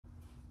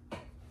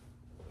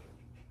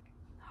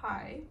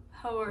Hi,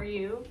 how are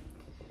you?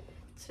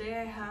 Today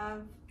I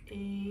have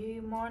a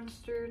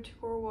Monster to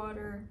pour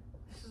water.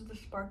 This is the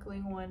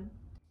sparkling one.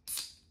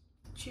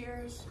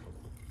 Cheers.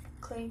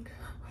 Clink.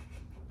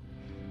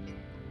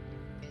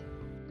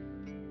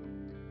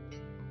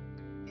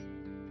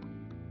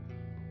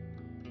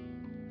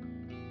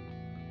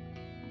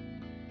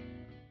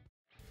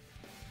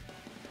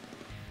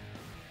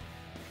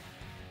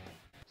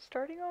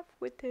 Starting off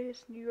with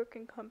this New York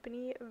 &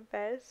 Company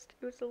vest.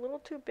 It was a little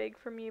too big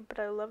for me, but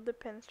I love the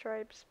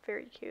pinstripes.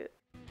 Very cute.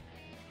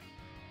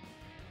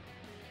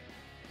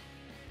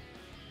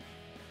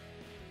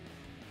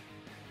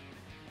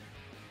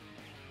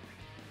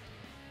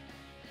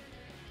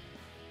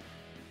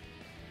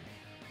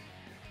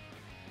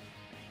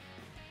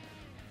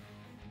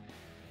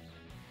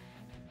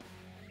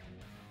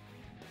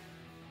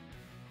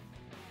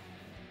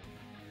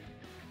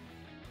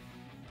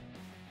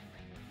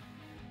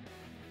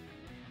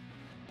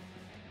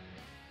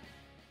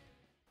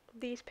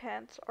 These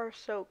pants are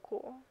so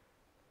cool.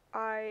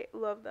 I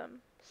love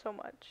them so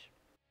much.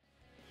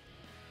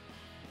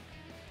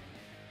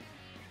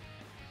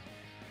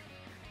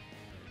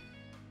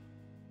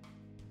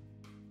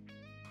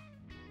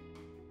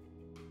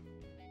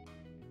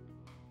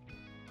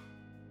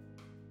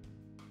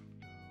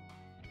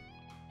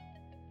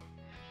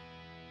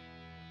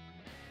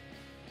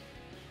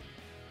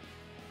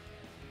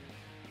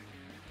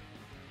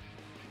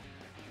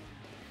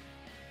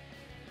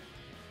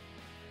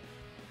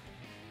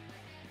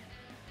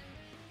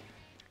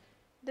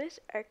 This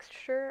X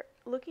shirt,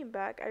 looking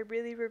back, I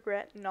really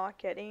regret not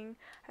getting.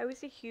 I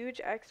was a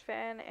huge X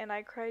fan and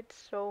I cried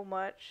so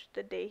much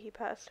the day he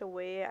passed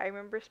away. I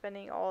remember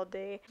spending all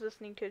day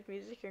listening to his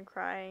music and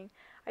crying.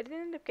 I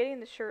didn't end up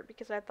getting the shirt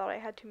because I thought I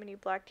had too many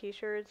black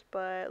t-shirts,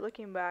 but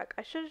looking back,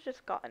 I should have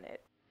just gotten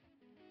it.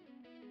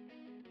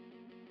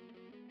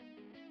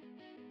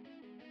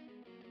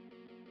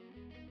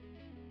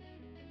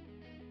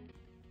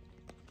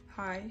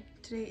 Hi,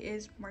 today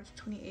is March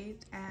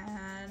 28th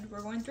and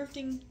we're going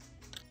thrifting.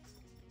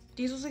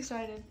 Diesel's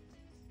excited.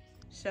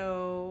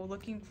 So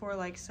looking for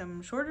like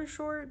some shorter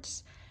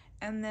shorts,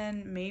 and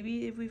then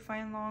maybe if we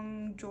find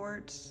long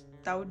jorts,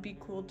 that would be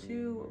cool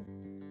too.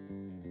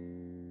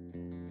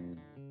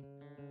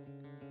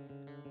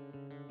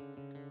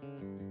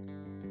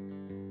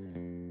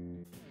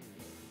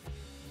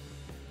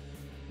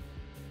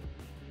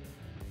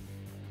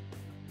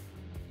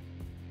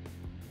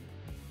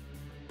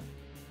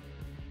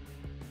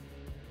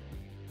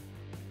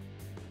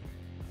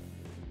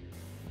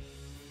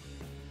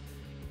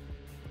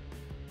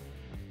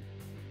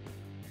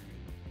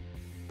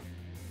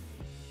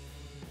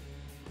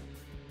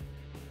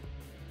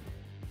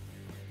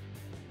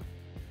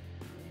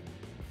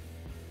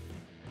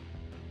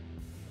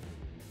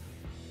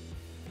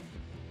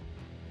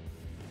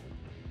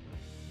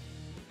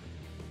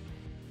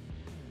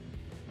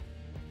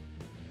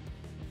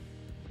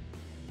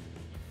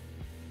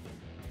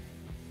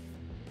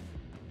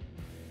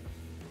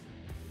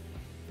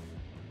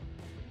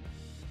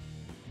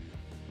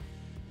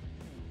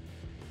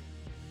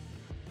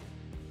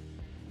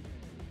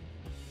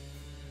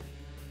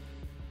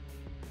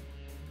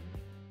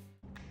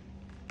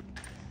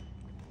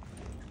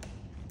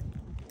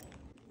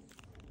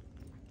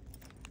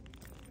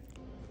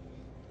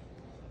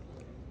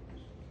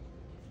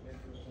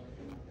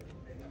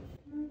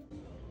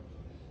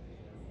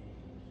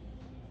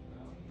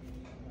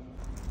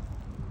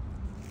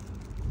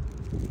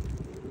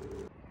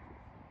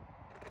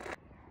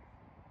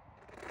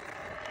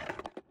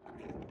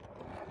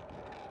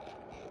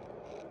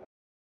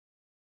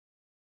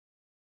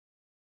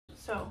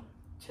 So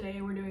today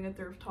we're doing a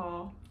thrift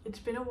haul. It's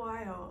been a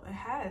while. It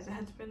has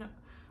been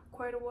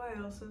quite a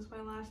while since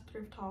my last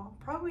thrift haul.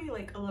 Probably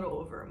like a little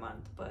over a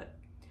month, but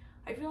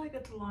I feel like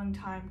that's a long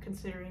time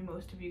considering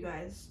most of you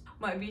guys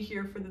might be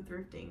here for the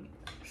thrifting.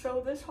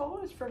 So this haul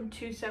is from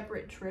two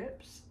separate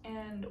trips,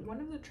 and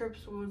one of the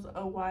trips was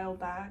a while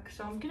back.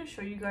 So I'm gonna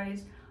show you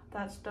guys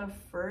that stuff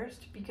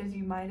first because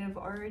you might have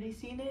already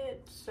seen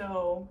it.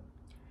 So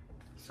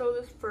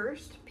this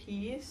first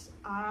piece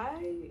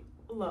I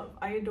love.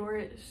 I adore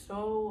it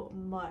so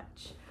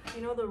much.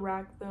 You know the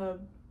rack the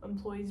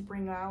employees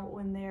bring out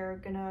when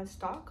they're gonna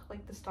stock,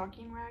 like the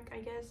stocking rack, I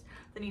guess,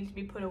 that needs to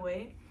be put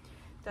away.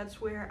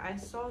 That's where I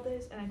saw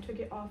this and I took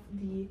it off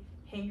the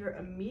hanger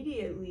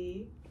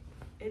immediately.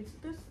 It's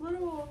this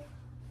little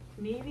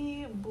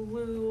navy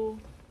blue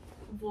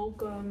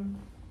Volcom,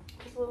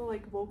 this little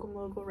like Volcom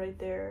logo right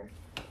there,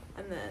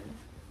 and then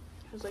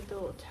there's like the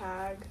little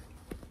tag.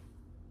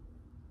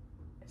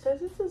 It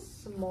says it's a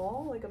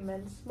small, like a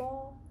men's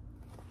small.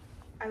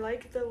 I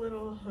like the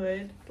little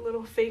hood, the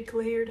little fake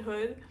layered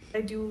hood. I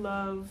do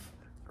love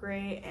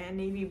gray and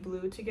navy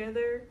blue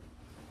together.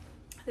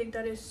 I think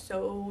that is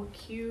so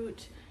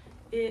cute.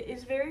 It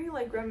is very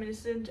like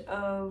reminiscent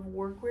of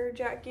workwear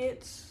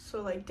jackets,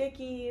 so like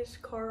Dickies,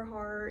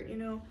 Carhartt, you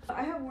know.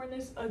 I have worn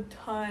this a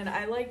ton.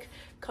 I like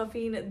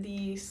cuffing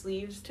the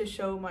sleeves to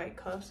show my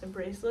cuffs and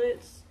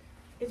bracelets.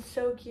 It's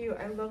so cute.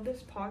 I love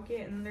this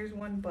pocket, and then there's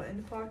one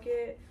buttoned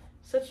pocket.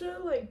 Such a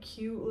like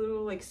cute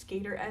little like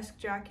skater-esque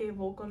jacket.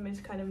 Volcom is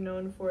kind of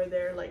known for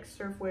their like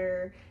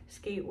surfwear,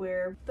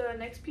 skatewear. The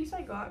next piece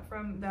I got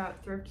from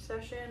that thrift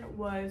session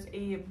was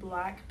a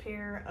black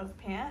pair of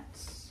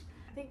pants.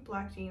 I think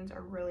black jeans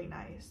are really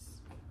nice,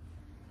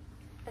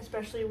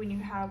 especially when you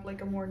have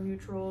like a more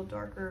neutral,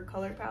 darker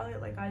color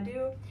palette like I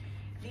do.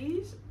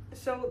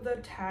 So the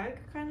tag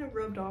kind of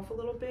rubbed off a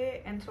little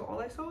bit, and so all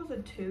I saw was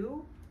a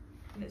 2,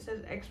 and it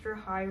says extra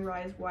high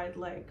rise wide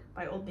leg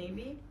by Old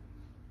Navy.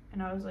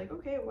 And I was like,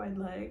 okay, wide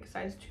leg,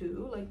 size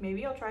 2, like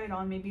maybe I'll try it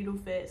on, maybe it'll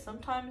fit.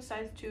 Sometimes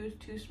size 2 is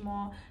too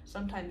small,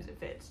 sometimes it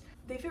fits.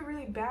 They fit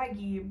really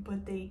baggy,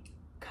 but they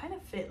kind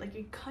of fit, like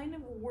it kind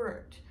of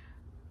worked.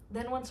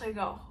 Then once I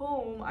got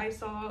home, I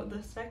saw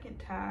the second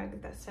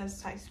tag that says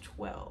size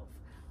 12.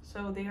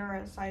 So they are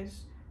a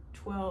size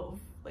 12,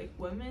 like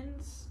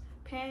women's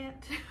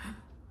pant.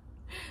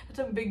 That's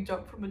a big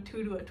jump from a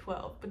 2 to a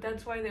 12, but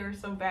that's why they were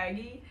so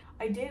baggy.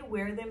 I did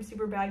wear them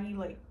super baggy,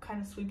 like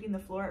kind of sweeping the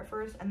floor at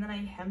first, and then I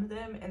hemmed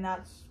them, and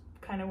that's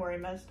kind of where I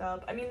messed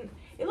up. I mean,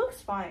 it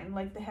looks fine,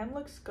 like the hem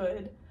looks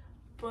good,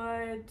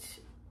 but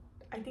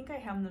I think I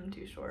hemmed them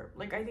too short.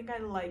 Like I think I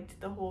liked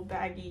the whole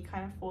baggy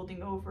kind of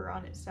folding over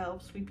on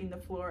itself, sweeping the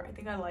floor. I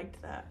think I liked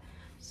that.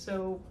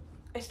 So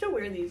I still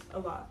wear these a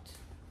lot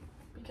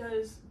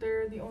because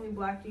they're the only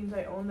black jeans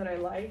I own that I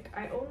like.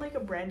 I own like a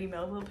Brandy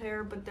Melville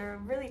pair, but they're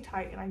really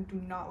tight, and I do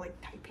not like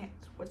tight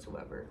pants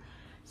whatsoever.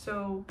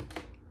 So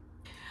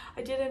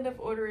I did end up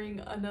ordering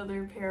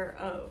another pair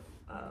of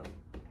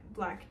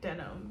black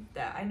denim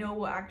that I know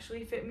will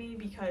actually fit me,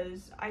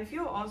 because I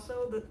feel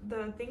also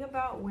the thing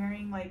about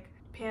wearing like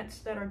pants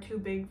that are too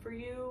big for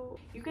you,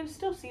 you can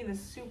still see the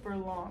super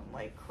long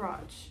like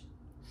crotch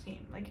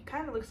seam. Like it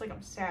kind of looks like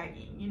I'm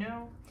sagging, you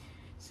know?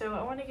 So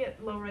I want to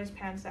get low-rise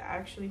pants that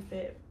actually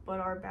fit but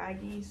are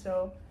baggy.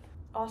 So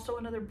also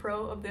another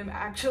pro of them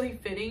actually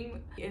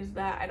fitting is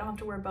that I don't have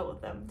to wear a belt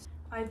with them.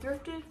 I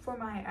thrifted for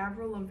my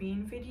Avril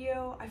Lavigne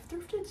video. I've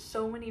thrifted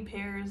so many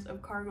pairs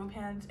of cargo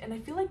pants, and I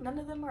feel like none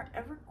of them are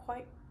ever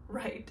quite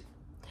right.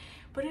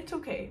 But it's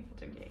okay,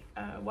 it's okay.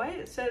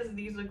 Wyatt says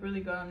these look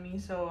really good on me,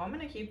 so I'm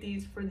gonna keep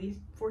these for the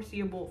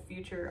foreseeable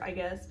future, I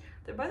guess.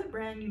 They're by the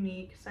brand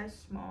Unique,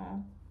 size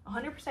small.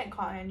 100%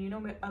 cotton, you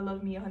know I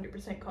love me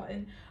 100%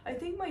 cotton. I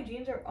think my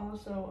jeans are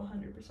also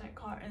 100%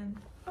 cotton.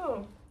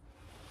 Oh,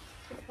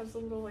 it has the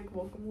little like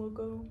welcome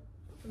logo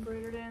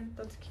embroidered in.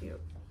 That's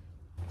cute.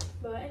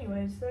 But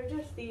anyways, they're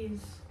just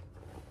these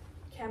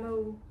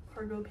camo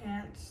cargo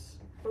pants.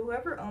 But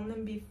whoever owned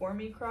them before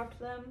me cropped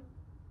them.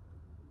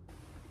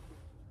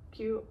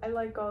 Cute. I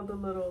like all the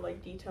little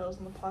like details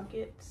in the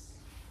pockets.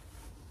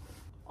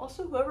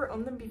 Also, whoever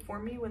owned them before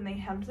me, when they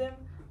hemmed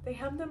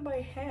them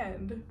by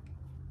hand.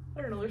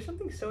 I don't know, there's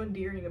something so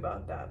endearing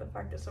about that. The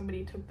fact that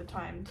somebody took the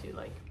time to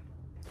like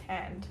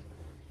hand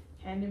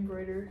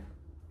embroider.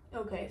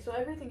 Okay, so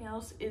everything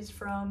else is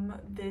from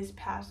this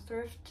past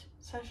thrift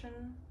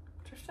session.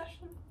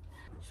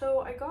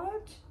 So I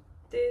got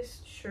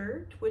this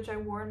shirt, which I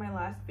wore in my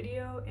last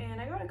video, and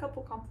I got a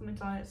couple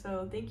compliments on it,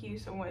 so thank you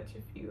so much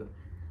if you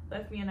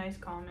left me a nice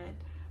comment.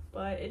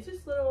 But it's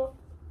this little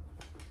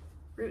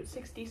Route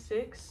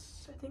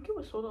 66. I think it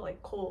was sold at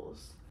like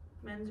Kohl's.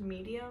 Men's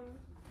medium.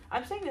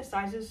 I'm saying the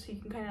sizes so you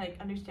can kind of like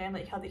understand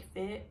like how they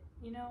fit,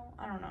 you know?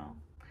 I don't know.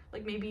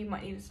 Like maybe you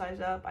might need to size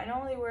up. I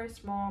normally wear a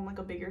small, I'm like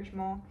a bigger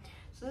small.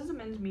 So this is a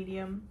men's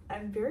medium.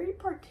 I'm very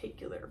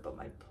particular about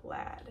my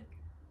plaid,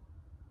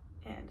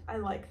 and I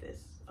like this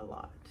a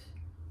lot.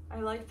 I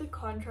like the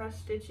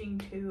contrast stitching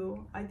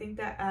too. I think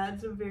that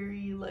adds a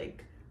very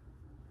like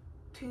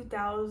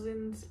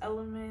 2000s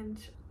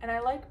element, and I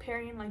like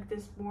pairing like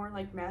this more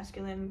like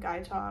masculine guy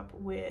top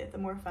with a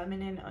more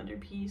feminine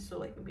underpiece, so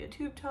like maybe a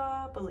tube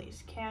top, a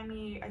lace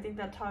cami. I think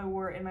that's how I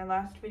wore it in my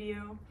last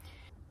video.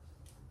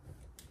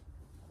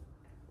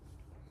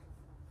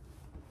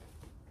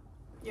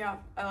 Yeah,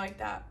 I like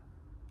that.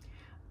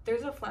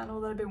 There's a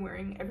flannel that I've been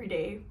wearing every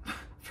day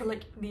for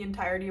like the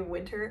entirety of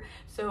winter,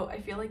 so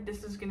I feel like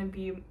this is gonna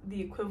be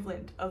the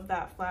equivalent of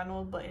that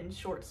flannel but in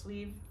short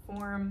sleeve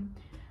form.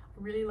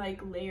 I really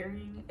like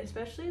layering,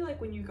 especially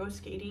like when you go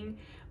skating,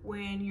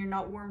 when you're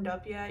not warmed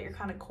up yet, you're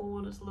kind of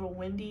cold, it's a little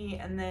windy,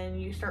 and then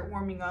you start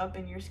warming up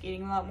and you're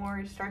skating a lot more,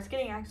 it starts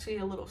getting actually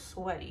a little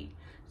sweaty,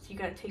 so you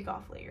gotta take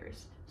off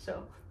layers.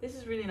 So this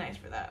is really nice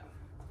for that.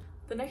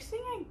 The next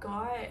thing I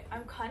got,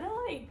 I'm kind of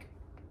like,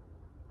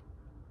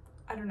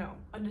 I don't know,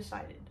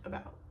 undecided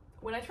about.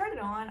 When I tried it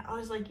on, I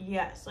was like,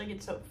 yes, like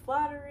it's so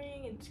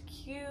flattering, it's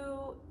cute,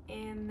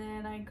 and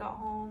then I got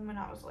home and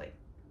I was like,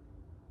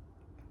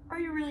 are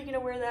you really gonna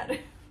wear that?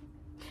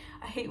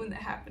 I hate when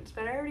that happens,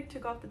 but I already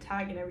took off the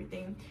tag and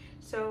everything,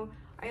 so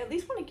I at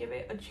least want to give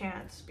it a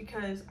chance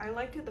because I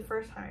liked it the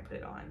first time I put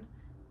it on,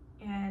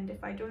 and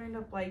if I don't end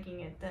up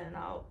liking it, then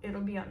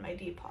it'll be on my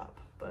depop.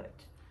 But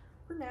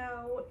for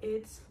now,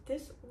 it's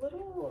this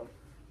little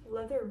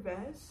leather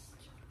vest.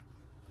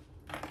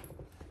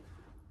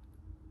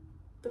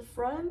 The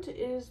front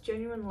is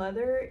genuine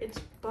leather. It's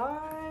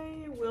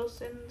by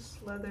Wilson's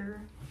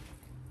Leather.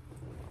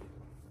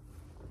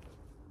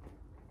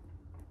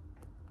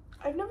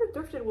 I've never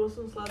thrifted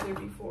Wilson's Leather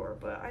before,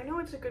 but I know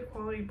it's a good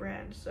quality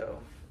brand, so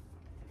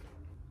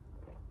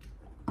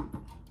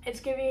it's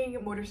giving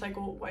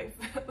motorcycle wife.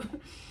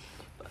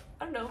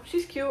 I don't know,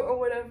 she's cute or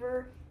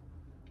whatever.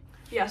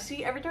 Yeah,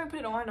 see, every time I put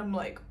it on, I'm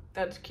like,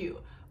 that's cute.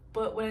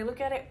 But when I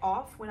look at it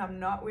off, when I'm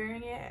not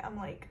wearing it, I'm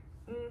like,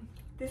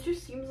 this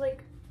just seems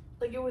like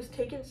it was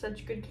taken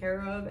such good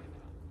care of.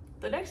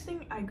 The next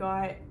thing I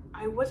got,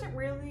 I wasn't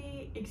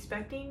really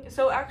expecting.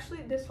 So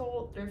actually, this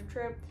whole thrift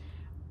trip,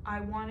 I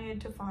wanted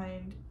to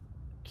find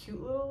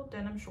cute little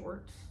denim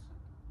shorts.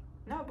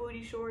 Not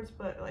booty shorts,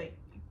 but like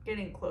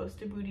getting close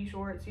to booty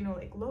shorts, you know,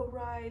 like low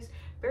rise,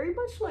 very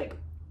much like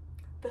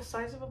the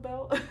size of a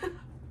belt.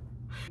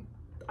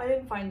 I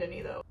didn't find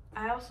any though.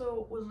 I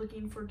also was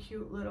looking for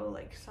cute little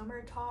like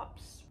summer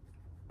tops,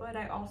 but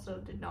I also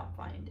did not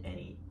find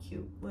any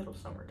cute little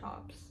summer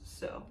tops.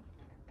 So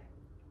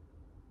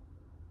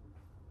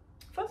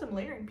I found some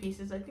layering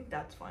pieces. I think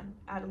that's fun.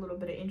 Add a little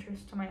bit of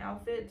interest to my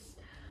outfits.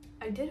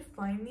 I did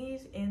find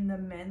these in the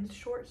men's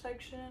short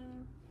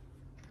section.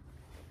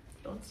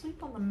 Don't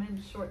sleep on the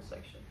men's short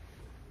section.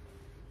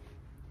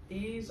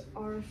 These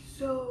are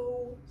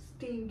so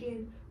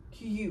stinking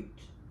cute.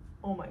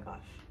 Oh my gosh.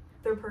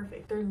 They're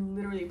perfect. They're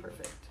literally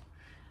perfect.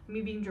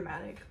 Me being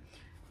dramatic.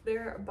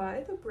 They're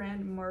by the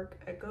brand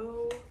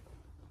ecko.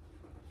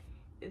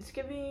 It's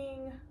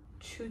giving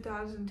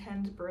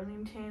 2010s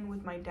Burlington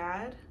with my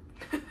dad.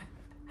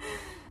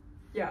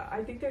 Yeah,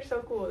 I think they're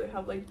so cool. They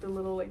have like the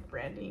little like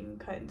branding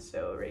cut and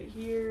sew right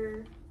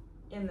here,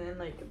 and then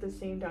like the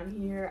same down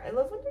here. I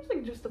love when there's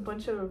like just a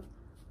bunch of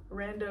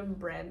random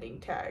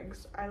branding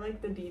tags. I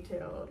like the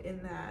detail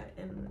in that,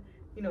 and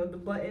you know, the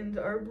buttons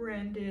are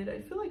branded. I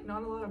feel like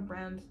not a lot of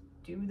brands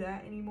do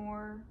that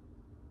anymore.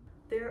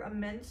 They're a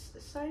men's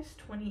size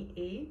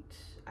 28.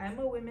 I'm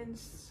a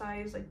women's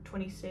size like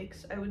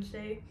 26, I would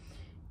say,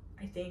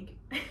 I think.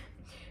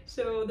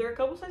 So they're a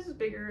couple sizes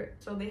bigger,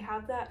 so they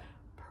have that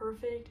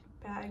perfect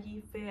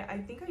baggy fit. I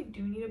think I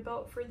do need a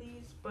belt for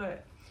these,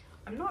 but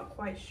I'm not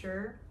quite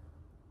sure.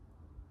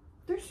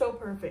 They're so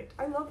perfect.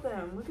 I love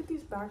them. Look at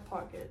these back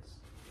pockets,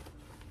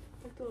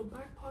 like the little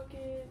back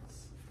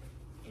pockets.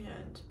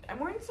 And I'm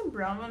wearing some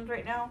brown ones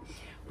right now,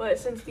 but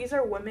since these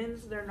are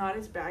women's, they're not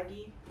as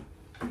baggy.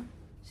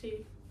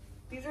 See,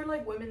 these are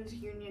like women's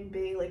Union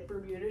Bay, like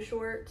Bermuda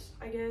shorts,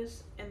 I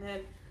guess, and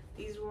then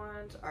these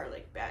ones are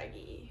like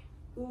baggy.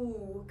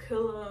 Ooh,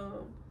 kill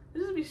 'em.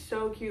 This would be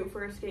so cute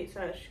for a skate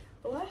sesh.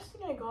 The last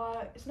thing I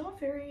got is not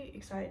very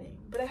exciting,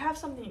 but I have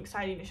something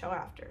exciting to show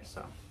after,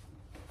 so.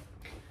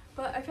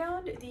 But I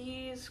found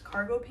these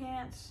cargo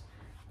pants.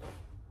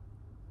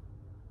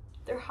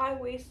 They're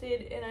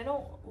high-waisted, and I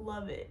don't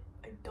love it.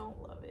 I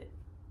don't love it.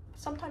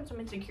 Sometimes I'm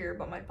insecure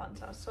about my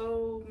panza,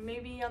 so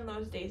maybe on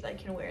those days I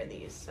can wear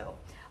these. So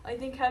I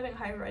think having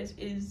high-rise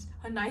is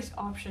a nice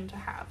option to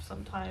have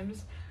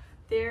sometimes.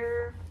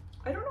 They're,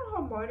 I don't know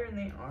how modern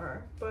they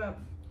are, but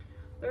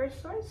they're a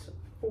size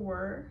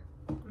 4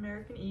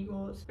 American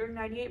Eagles. They're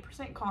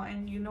 98%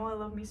 cotton. You know I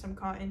love me some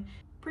cotton.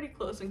 Pretty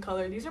close in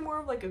color. These are more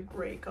of like a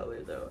gray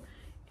color though.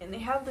 And they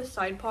have the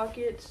side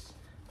pockets,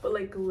 but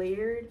like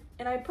layered.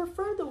 And I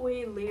prefer the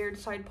way layered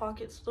side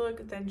pockets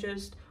look than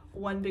just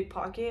one big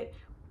pocket.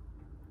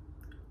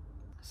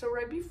 So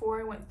right before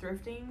I went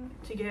thrifting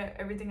to get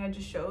everything I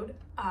just showed,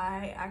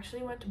 I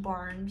actually went to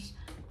Barnes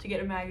to get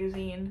a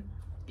magazine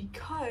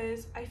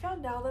because I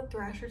found out that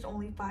Thrasher's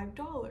only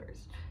 $5.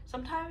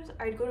 Sometimes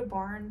I'd go to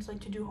Barnes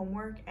like to do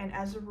homework, and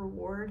as a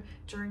reward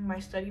during my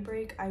study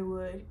break I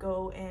would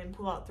go and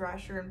pull out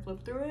Thrasher and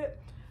flip through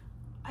it.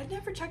 I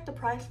never checked the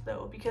price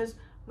though, because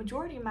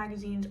majority of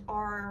magazines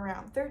are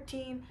around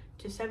 $13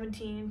 to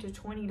 $17 to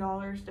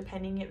 $20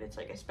 depending if it's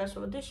like a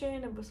special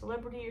edition of a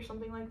celebrity or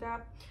something like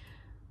that.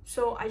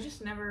 So I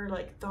just never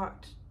like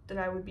thought that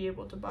I would be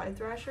able to buy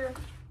Thrasher,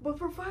 but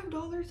for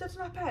 $5 that's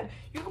not bad.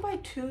 You can buy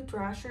 2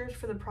 Thrashers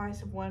for the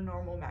price of one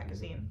normal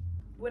magazine.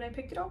 When I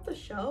picked it off the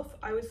shelf,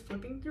 I was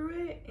flipping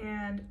through it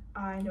and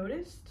I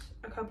noticed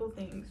a couple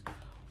things.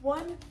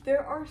 One,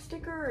 there are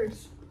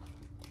stickers.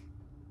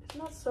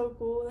 Isn't that so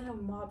cool? They have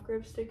a Mob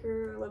Grip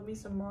sticker. I love me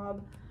some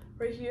Mob.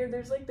 Right here,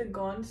 there's like the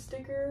Gone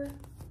sticker.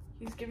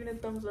 He's giving a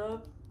thumbs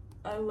up.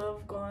 I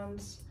love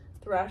Gone's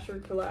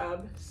Thrasher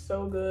collab.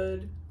 So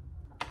good.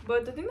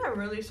 But the thing that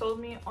really sold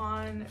me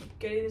on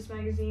getting this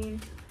magazine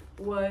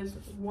was,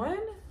 one,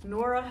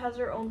 Nora has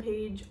her own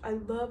page. I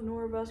love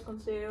Nora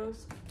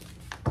Vasconcelos.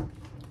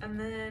 And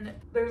then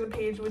there's a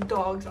page with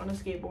dogs on a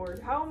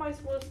skateboard. How am I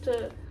supposed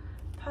to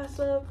pass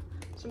up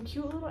some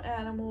cute little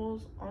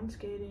animals on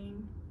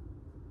skating?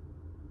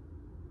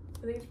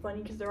 I think it's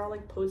funny because they're all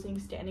like posing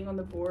standing on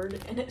the board,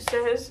 and it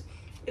says,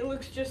 "It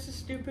looks just as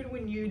stupid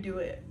when you do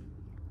it."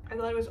 I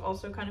thought it was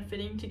also kind of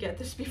fitting to get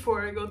this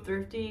before I go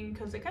thrifting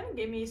because it kind of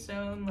gave me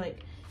some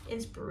like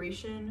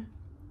inspiration.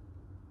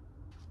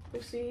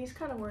 But see, he's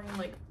kind of wearing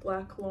like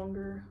black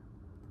longer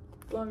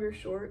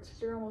shorts.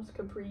 They're almost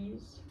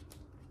capris.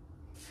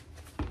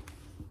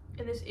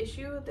 In this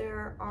issue,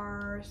 there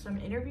are some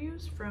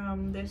interviews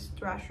from this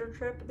Thrasher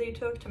trip they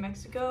took to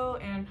Mexico,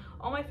 and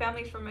all my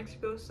family's from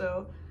Mexico,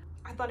 so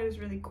I thought it was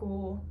really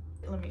cool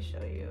Let me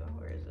show you.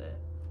 Where is it?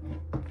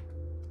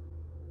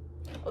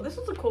 Oh, this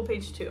was a cool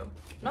page too.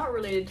 Not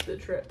related to the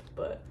Tripp,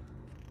 but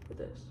look at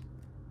this.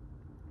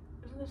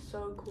 Isn't this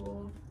so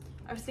cool?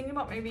 I was thinking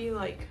about maybe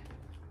like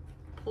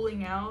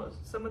pulling out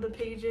some of the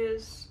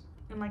pages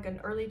in like an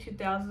early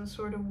 2000s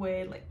sort of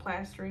way, like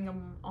plastering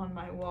them on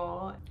my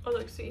wall. Oh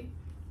look, see,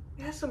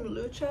 it has some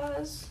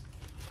luchas.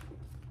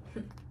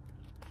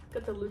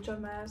 Got the lucha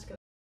mask.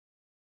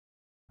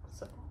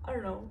 So I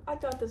don't know, I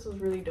thought this was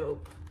really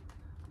dope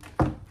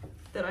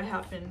that I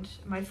happened.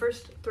 My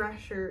first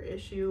Thrasher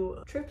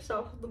issue, Tripp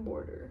South of the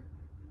Border.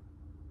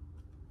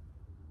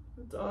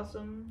 It's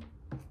awesome.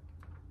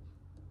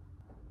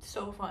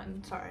 So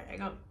fun. Sorry, I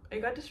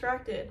got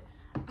distracted.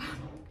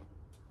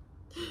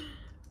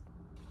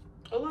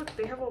 Oh look,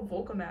 they have a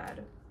Volcom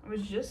ad. I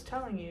was just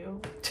telling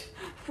you.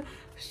 I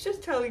was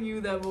just telling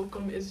you that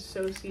Volcom is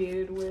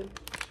associated with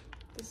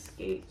the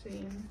skate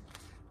scene.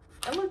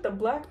 And look, the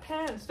black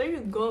pants. There you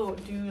go,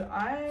 dude.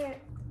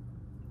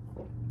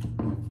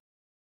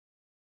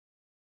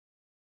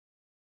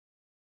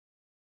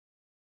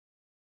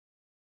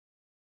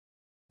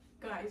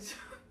 Guys,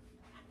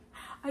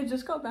 I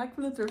just got back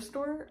from the thrift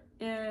store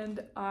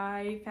and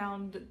I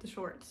found the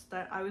shorts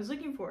that I was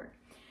looking for.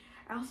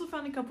 I also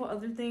found a couple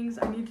other things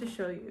I need to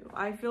show you.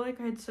 I feel like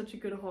I had such a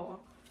good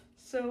haul.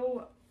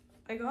 So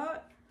I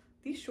got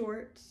these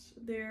shorts.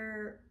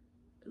 They're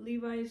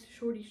Levi's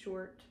shorty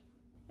short.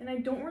 And I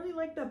don't really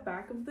like the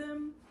back of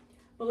them,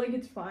 but like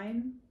it's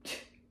fine.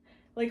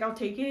 Like I'll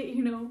take it,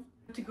 you know.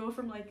 To go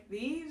from like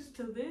these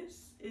to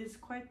this is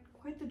quite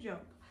the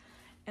jump.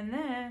 And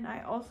then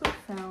I also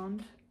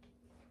found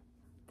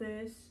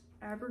this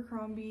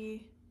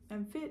Abercrombie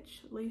and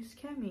Fitch lace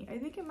cami. I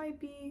think it might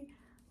be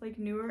like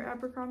newer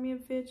Abercrombie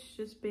and Fitch,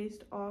 just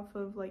based off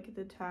of like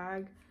the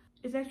tag.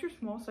 It's extra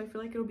small, so I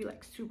feel like it'll be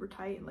like super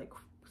tight and like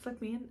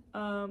suck me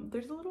in.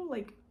 There's a little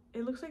like,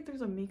 it looks like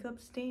there's a makeup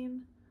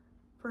stain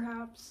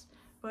perhaps,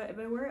 but if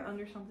I wear it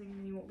under something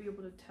then you won't be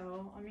able to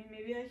tell. I mean,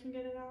 maybe I can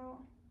get it out.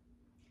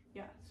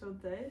 Yeah, so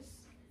this,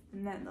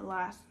 and then the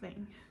last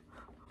thing.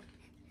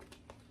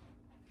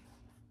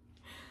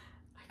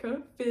 I got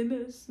a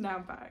Finn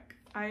snapback.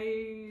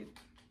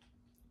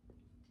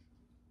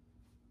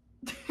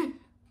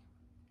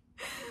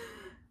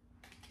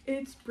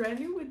 It's brand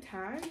new with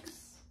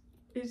tags.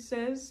 It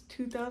says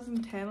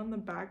 2010 on the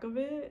back of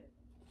it.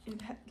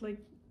 It like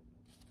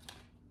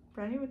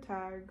brand new with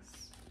tags.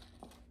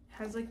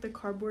 Has like the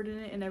cardboard in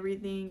it and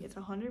everything. It's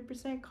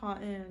 100%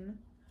 cotton.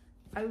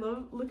 I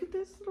love, look at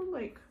this little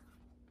like,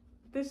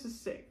 this is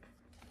sick.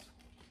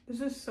 This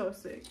is so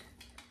sick.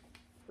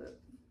 But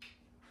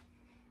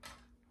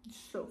it's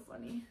so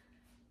funny.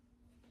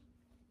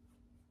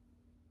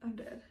 I'm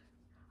dead.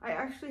 I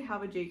actually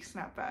have a Jake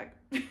snapback.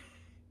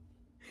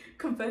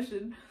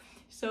 Confession.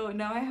 So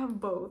now I have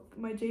both.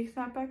 My Jake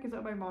snapback is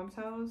at my mom's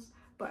house,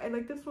 but I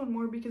like this one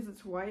more because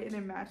it's white and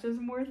it matches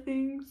more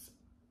things.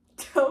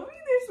 Tell me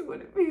this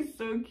wouldn't be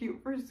so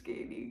cute for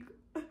skating.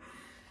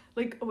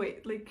 Like, oh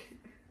wait, like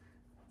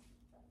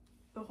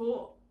the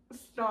whole,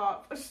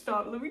 stop,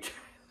 let me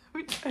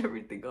try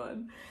everything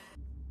on.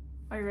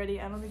 Are you ready?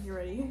 I don't think you're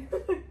ready.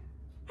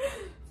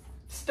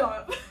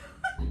 Stop.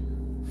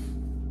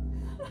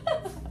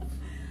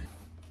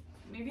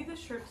 Maybe the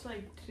shirt's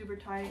like super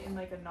tight in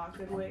like a not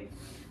good way,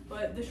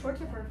 but the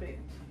shorts are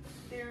perfect.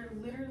 They're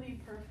literally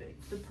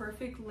perfect. The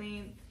perfect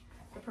length,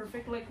 the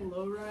perfect like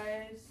low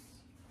rise.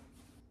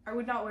 I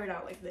would not wear it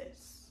out like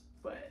this,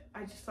 but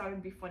I just thought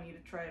it'd be funny to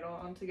try it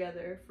all on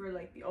together for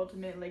like the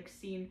ultimate like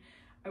scene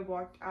I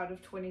walked out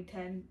of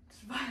 2010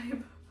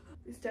 vibe.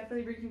 This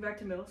definitely brings me back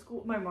to middle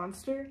school. My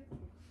monster.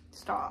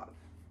 Stop.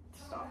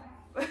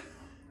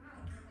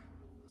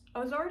 I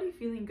was already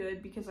feeling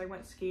good because I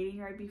went skating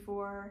right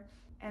before,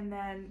 and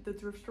then the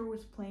thrift store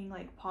was playing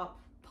like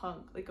pop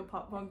punk, like a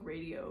pop punk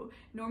radio.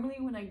 Normally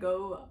when I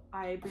go,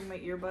 I bring my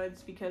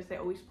earbuds because they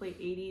always play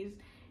 80s,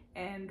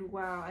 and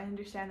wow, I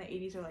understand that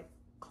 80s are like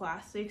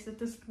classics at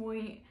this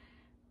point.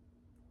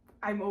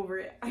 I'm over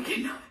it. I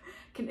cannot,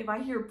 if I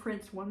hear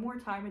Prince one more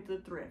time at the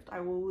thrift,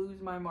 I will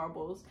lose my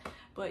marbles.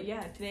 But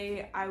yeah,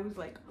 today I was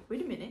like,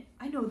 wait a minute,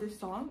 I know this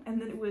song. And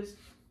then it was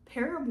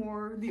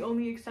Paramore, The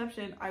Only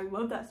Exception. I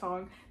love that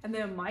song. And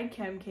then My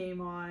Chem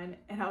came on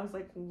and I was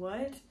like,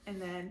 what?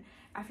 And then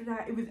after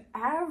that it was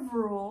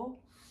Avril,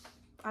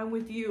 I'm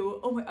With You.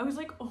 Oh my, I was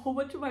like a whole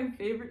bunch of my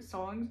favorite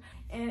songs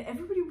and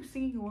everybody was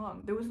singing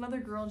along. There was another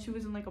girl and she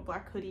was in like a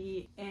black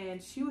hoodie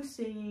and she was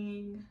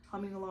singing,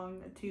 humming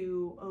along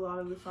to a lot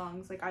of the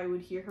songs. Like I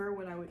would hear her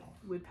when I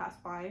would pass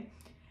by.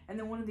 And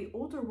then one of the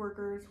older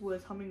workers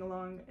was humming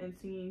along and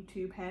singing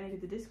to Panic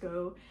at the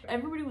Disco.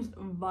 Everybody was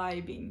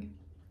vibing.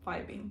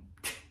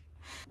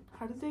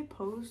 How did they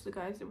pose? The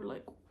guys that were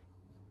like,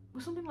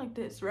 was something like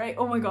this, right?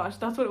 Oh my gosh,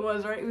 that's what it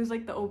was, right? It was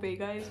like the Obey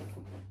guys.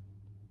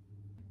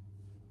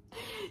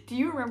 Do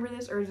you remember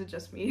this or is it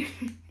just me?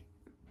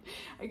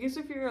 I guess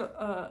if you're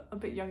a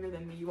bit younger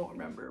than me, you won't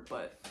remember,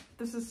 but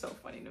this is so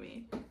funny to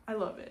me. I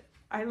love it.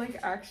 I like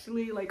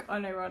actually like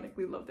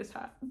unironically love this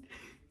hat.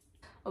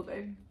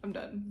 Okay, I'm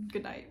done.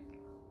 Good night.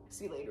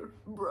 See you later,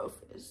 bro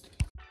fist.